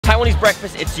Taiwanese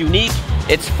breakfast, it's unique,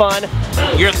 it's fun.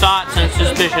 Your thoughts and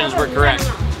suspicions were correct.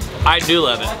 I do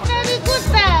love it.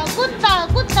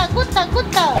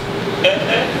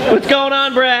 What's going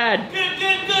on, Brad? Good.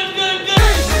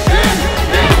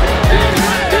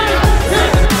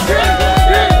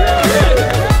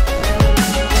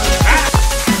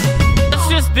 Let's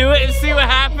just do it and see what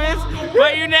happens.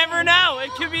 But you never know.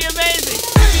 It could be amazing.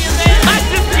 I'm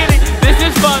just kidding. This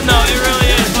is fun though. It really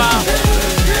is. Wow.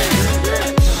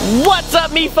 What's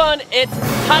up, me fun? It's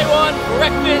Taiwan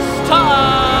breakfast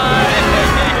time.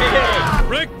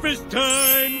 Breakfast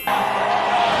time.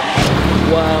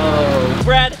 Whoa.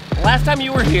 Brad, last time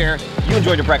you were here, you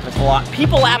enjoyed your breakfast a lot.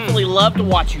 People absolutely love to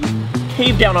watch you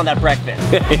cave down on that breakfast.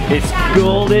 It's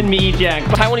golden mijang.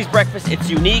 Taiwanese breakfast, it's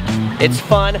unique, it's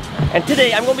fun, and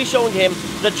today I'm going to be showing him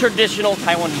the traditional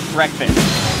Taiwanese breakfast.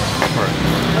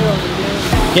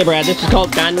 Okay, Brad, this is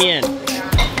called gan mian.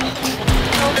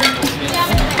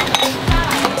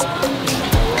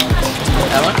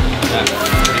 That one?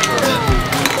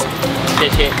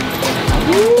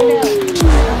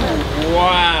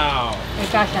 Wow.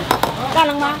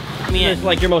 It's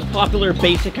like your most popular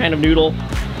basic kind of noodle.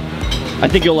 I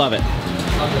think you'll love it.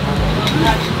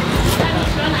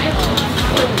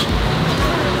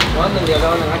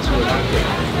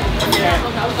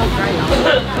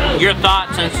 Your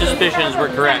thoughts and suspicions were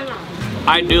correct.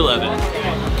 I do love it.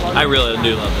 I really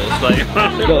do love this. Like,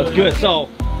 No, it's good. So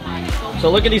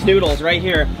look at these noodles right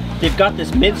here. They've got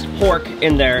this minced pork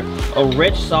in there, a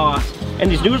rich sauce,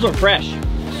 and these noodles are fresh,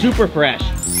 super fresh.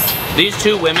 these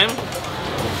two women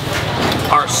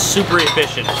are super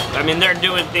efficient. I mean, they're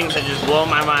doing things that just blow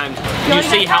my mind. You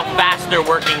see how fast they're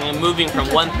working and moving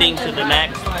from one thing to the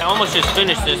next. I almost just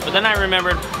finished this, but then I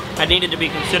remembered I needed to be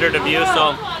considerate of you,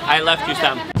 so I left you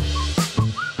some.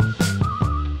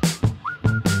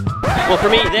 Well, for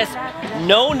me, this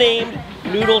no-named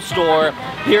noodle store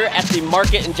here at the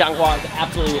market in Jianghua is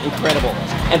absolutely incredible.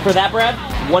 And for that, Brad,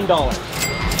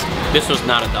 $1. This was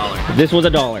not $1. This was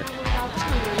 $1.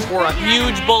 For a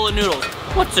huge bowl of noodles,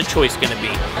 what's the choice gonna be?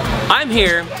 I'm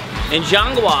here in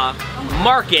Jianghua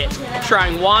market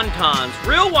trying wontons,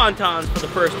 real wontons for the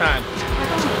first time.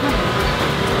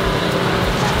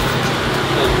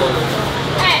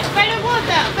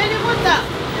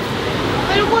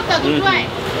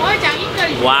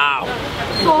 Wow.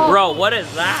 Bro, what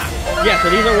is that? Yeah, so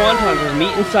these are wontons. There's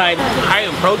meat inside. High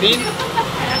in protein.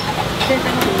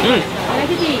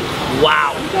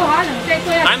 Wow.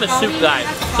 I'm a soup guy.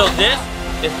 So this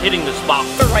is hitting the spot.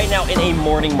 We're right now in a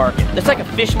morning market. It's like a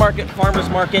fish market, farmer's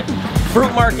market,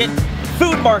 fruit market,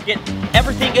 food market.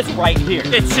 Everything is right here.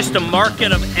 It's just a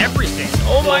market of everything.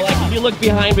 Oh my God. If you look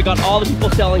behind, we got all the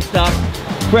people selling stuff.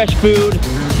 Fresh food,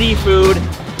 seafood,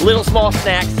 little small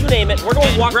snacks, you name it. We're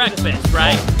going to walk breakfast,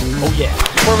 right? Oh yeah.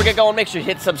 Before we get going, make sure you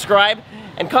hit subscribe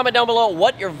and comment down below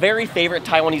what your very favorite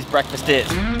Taiwanese breakfast is.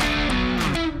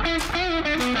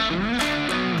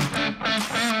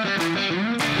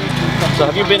 So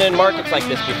have you been in markets like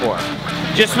this before?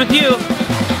 Just with you.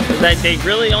 They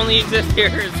really only exist here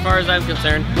as far as I'm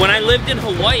concerned. When I lived in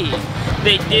Hawaii,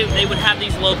 they would have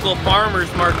these local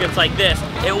farmers markets like this.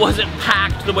 It wasn't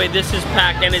packed the way this is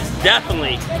packed, and it's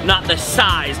definitely not the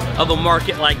size of a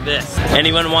market like this.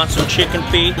 Anyone want some chicken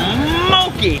feet?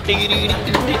 Smoky!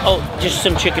 Oh, just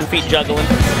some chicken feet juggling.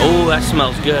 Oh, that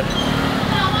smells good.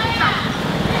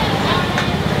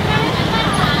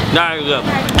 Very good.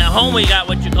 At home we got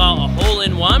what you call a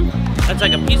hole-in-one. That's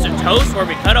like a piece of toast where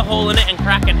we cut a hole in it and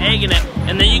crack an egg in it,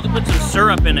 and then you can put some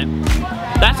syrup in it.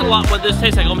 That's a lot what this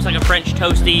tastes like, almost like a French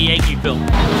toasty egg you fill.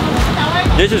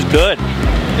 This is good.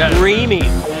 Creamy.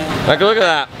 Like, look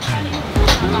at that.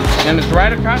 And it's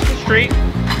right across the street.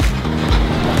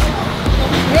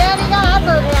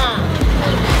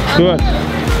 Good.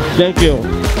 Thank you. Look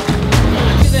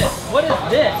at this. What is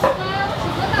this?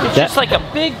 It's just like a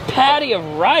big patty of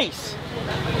rice.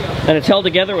 And it's held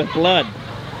together with blood.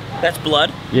 That's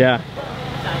blood? Yeah.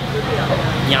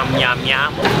 Yum, yum,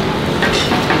 yum.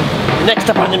 Next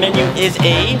up on the menu is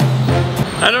a...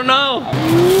 I don't know.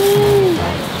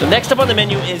 So next up on the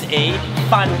menu is a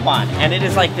fan fan. And it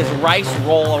is like this rice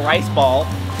roll, a rice ball.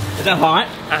 Is that hot?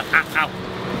 Ow.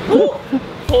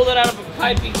 Pull it out of a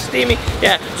piping steamy.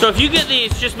 Yeah, so if you get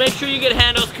these, just make sure you get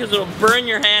handles because it'll burn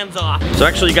your hands off. So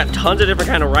actually you got tons of different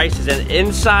kind of rices, and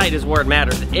inside is where it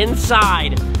matters.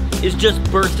 Inside is just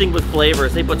bursting with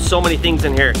flavors. They put so many things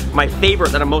in here. My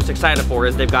favorite that I'm most excited for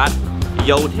is they've got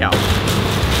youtiao.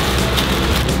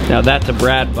 Now that's a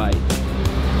Brad bite.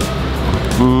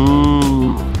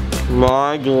 Mmm,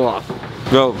 my God.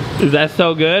 Yo, Is that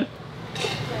so good?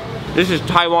 this is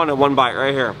Taiwan in one bite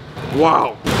right here.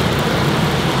 Wow.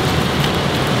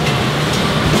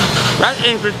 That's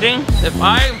interesting. If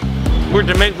I were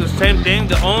to make the same thing,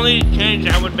 the only change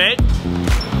I would make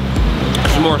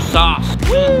is more sauce.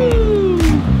 Woo!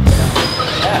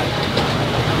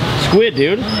 Squid,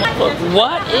 dude. Look,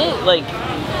 what is, like,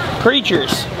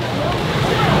 creatures.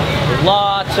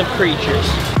 Lots of creatures.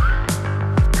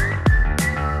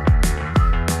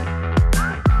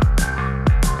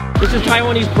 This is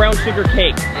Taiwanese brown sugar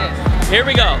cake. Here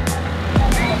we go.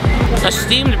 A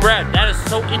steamed bread. That is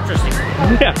so interesting.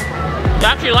 Yeah. I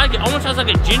actually like it. Almost has like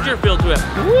a ginger feel to it.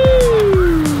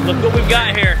 Woo! Look what we've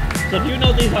got here. So do you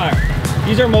know these are?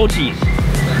 These are mochis.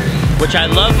 Which I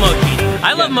love mochi.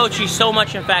 I love mochi so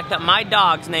much, in fact, that my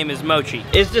dog's name is Mochi.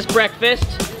 Is this breakfast?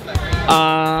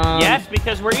 Yes,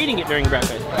 because we're eating it during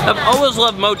breakfast. I've always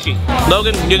loved mochi.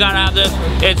 Logan, you gotta have this.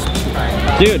 It's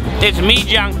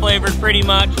mijiang flavored pretty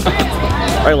much.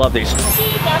 I love these.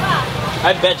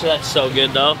 I bet you that's so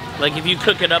good though. Like if you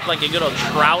cook it up like a good old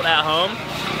trout at home,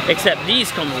 except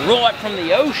these come right from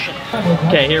the ocean.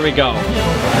 Okay, here we go.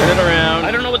 Turn it around.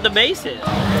 I don't know what the base is.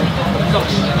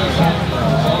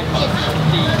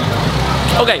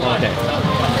 Okay.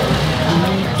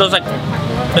 So it's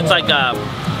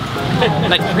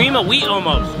like cream of wheat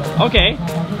almost. Okay.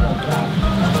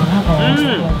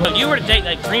 So if you were to take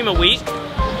like cream of wheat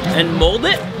and mold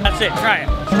it, that's it, try it.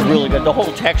 It's really good. The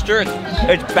whole texture,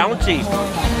 it's bouncy.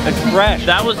 It's fresh.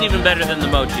 That was even better than the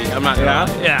mochi. I'm not gonna.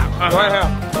 Yeah. Go ahead.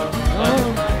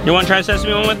 You want to try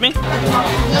sesame one with me? Try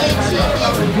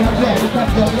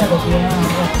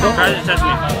the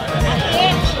sesame.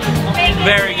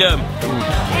 Very good.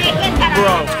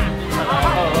 Bro.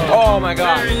 Oh my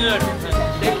god. Very good.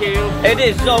 Thank you. It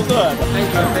is so good.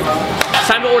 It's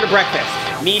time to order breakfast.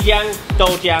 米浆、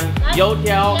豆浆、油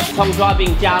条、葱抓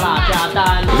饼加辣加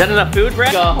蛋。Is that enough food,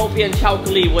 Brett? 这个厚片巧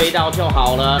克力味道就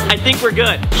好了。 I think we're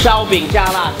good. 烧饼加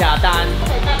辣加蛋。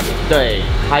对，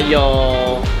还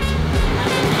有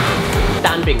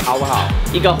蛋饼好不好？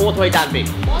一个火腿蛋饼。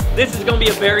This is gonna be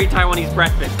a very Taiwanese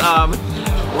breakfast.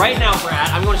 Right now,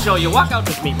 Brad, I'm gonna show you. Walk out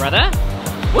with me, brother.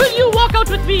 Will you walk out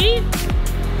with me?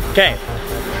 Okay.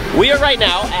 We are right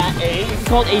now at it's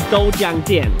called a doujiang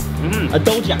dian, a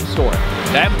doujiang store.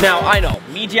 Okay. Now, I know,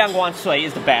 mijiang wansui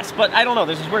is the best, but I don't know,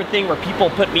 there's this weird thing where people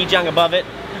put mijiang above it.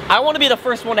 I want to be the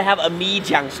first one to have a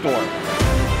mijiang store.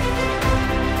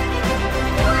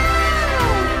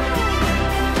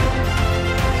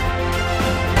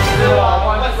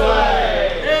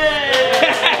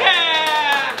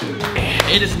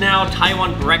 It is now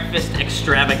Taiwan breakfast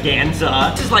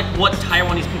extravaganza. This is like what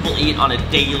Taiwanese people eat on a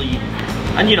daily,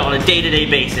 and you know, on a day-to-day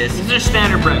basis. This is their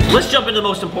standard breakfast. Let's jump into the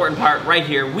most important part right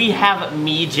here. We have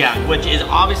mijiang, which is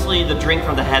obviously the drink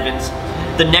from the heavens,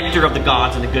 the nectar of the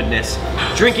gods and the goodness.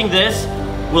 Drinking this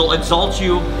will exalt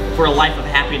you for a life of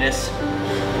happiness.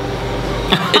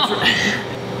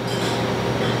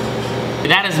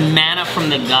 That is manna from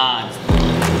the gods.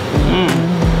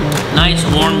 Nice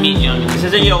warm mijiang. This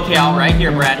is a youtiao right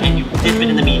here, Brad, and you dip it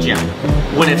in the mijiang.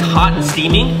 When it's hot and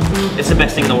steaming, it's the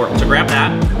best thing in the world. So grab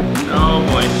that. Oh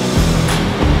boy.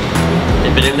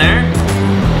 Dip it in there.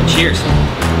 And cheers.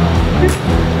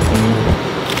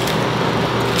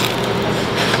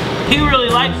 He really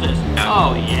likes this.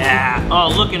 Oh yeah. Oh,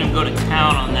 look at him go to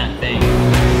town on that thing.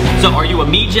 So are you a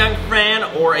mijiang fan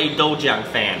or a doujiang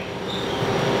fan?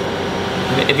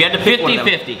 If you had to pick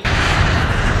 50-50.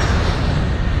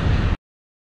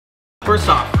 First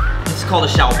off, this is called a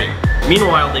xiaobing.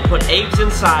 Meanwhile, they put eggs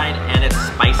inside and it's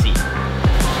spicy.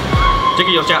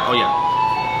 Oh yeah.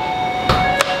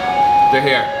 They're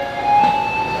here.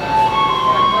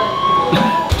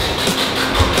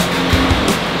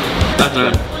 That's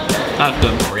good. That's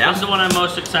good. Yeah? That's the one I'm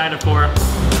most excited for.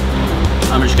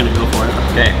 I'm just gonna go for it.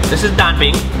 Okay, this is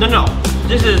danbing. No.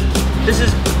 This is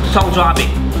tongzhuabing.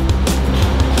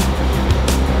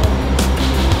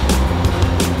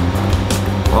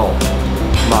 Oh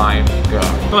my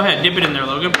god. Go ahead, dip it in there,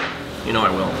 Logan. You know I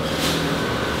will.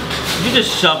 Did you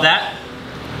just shove that?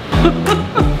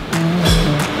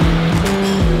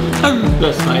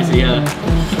 That's spicy, yeah.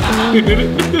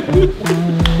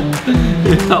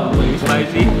 It's way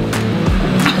spicy.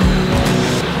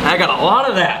 I got a lot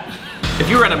of that. If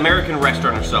you were at an American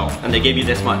restaurant or so, and they gave you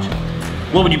this much,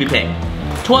 what would you be paying?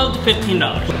 $12 to $15.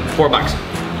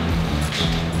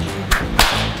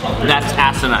 $4. That's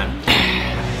asinine.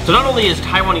 So not only is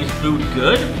Taiwanese food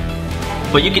good,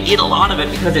 but you can eat a lot of it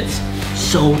because it's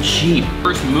so cheap.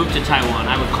 First moved to Taiwan,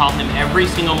 I would call him every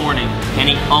single morning, and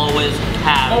he always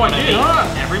had I did, huh?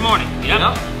 every morning.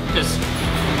 Yep.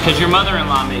 Because your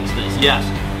mother-in-law makes this. Yes.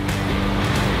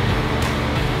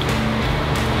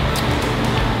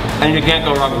 And you can't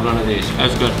go wrong with one of these.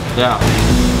 That's good. Yeah.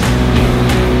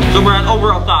 So Brad,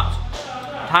 overall thoughts.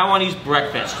 Taiwanese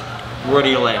breakfast. Where do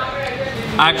you lay?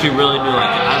 I actually really do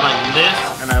like it. I like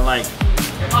this, and I like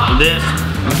this,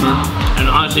 and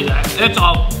honestly, it's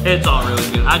all really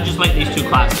good. I just like these two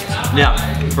classics. Yeah,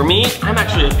 for me, I'm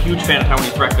actually a huge fan of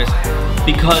Taiwanese breakfast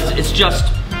because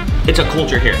it's a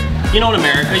culture here. You know, in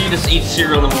America, you just eat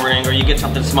cereal in the morning or you get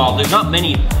something small. There's not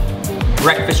many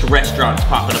breakfast restaurants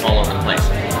popping up all over the place.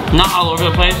 Not all over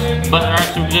the place, but there are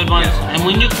some good ones. And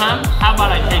when you come, how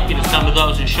about I take you to some of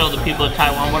those and show the people of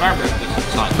Taiwan what our breakfast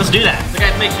looks like? Let's do that. So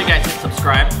guys, make sure you guys hit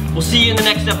subscribe. We'll see you in the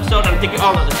next episode. I'm thinking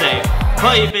all of the same.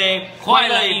 喝一杯，快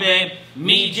乐一杯，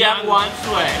米浆万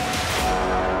岁。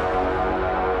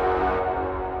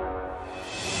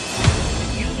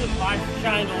You live life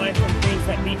shying away from things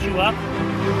that beat you up,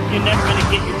 you're never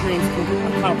gonna get your dreams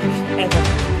accomplished, ever.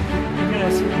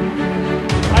 Because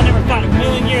I never thought in a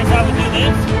million years I would do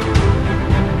this,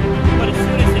 but as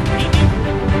soon as it beat me,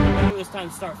 it was time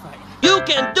to start fighting. You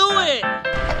can do it!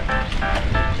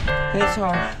 It's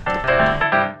hard.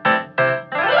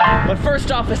 But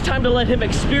first off, it's time to let him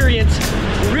experience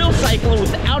real cycling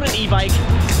without an e-bike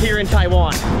here in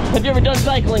Taiwan. Have you ever done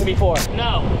cycling before?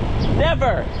 No,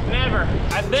 Never. never.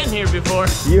 I've been here before.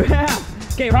 You have.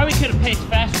 Okay, probably could have paced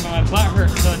faster, but my butt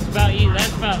hurts, so it's about easy.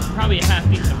 That's about probably a half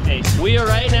decent pace. We are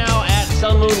right now at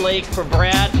Sun Moon Lake for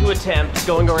Brad to attempt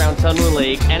going around Sun Moon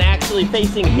Lake and actually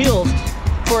facing hills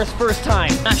for his first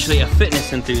time. Actually a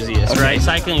fitness enthusiast, right?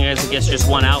 Cycling is, I guess, just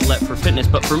one outlet for fitness,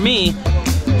 but for me,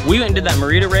 we went and did that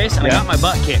Marita race and I got my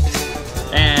butt kicked.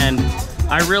 And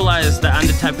I realized that I'm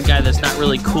the type of guy that's not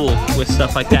really cool with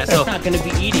stuff like that. So It's not gonna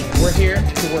be eating. We're here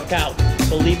to work out,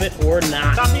 believe it or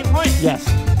not. Stop being point. Yes.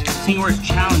 see where it's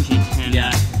challenging.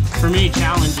 And for me,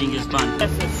 challenging is fun.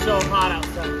 This is so hot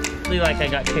outside. Like I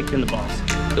got kicked in the balls.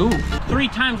 Ooh. 3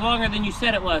 times longer than you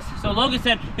said it was. So Logan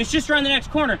said, it's just around the next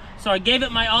corner. So I gave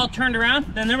it my all, turned around,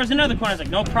 then there was another corner. I was like,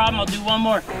 no problem, I'll do one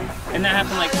more. And that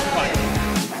happened like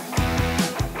twice.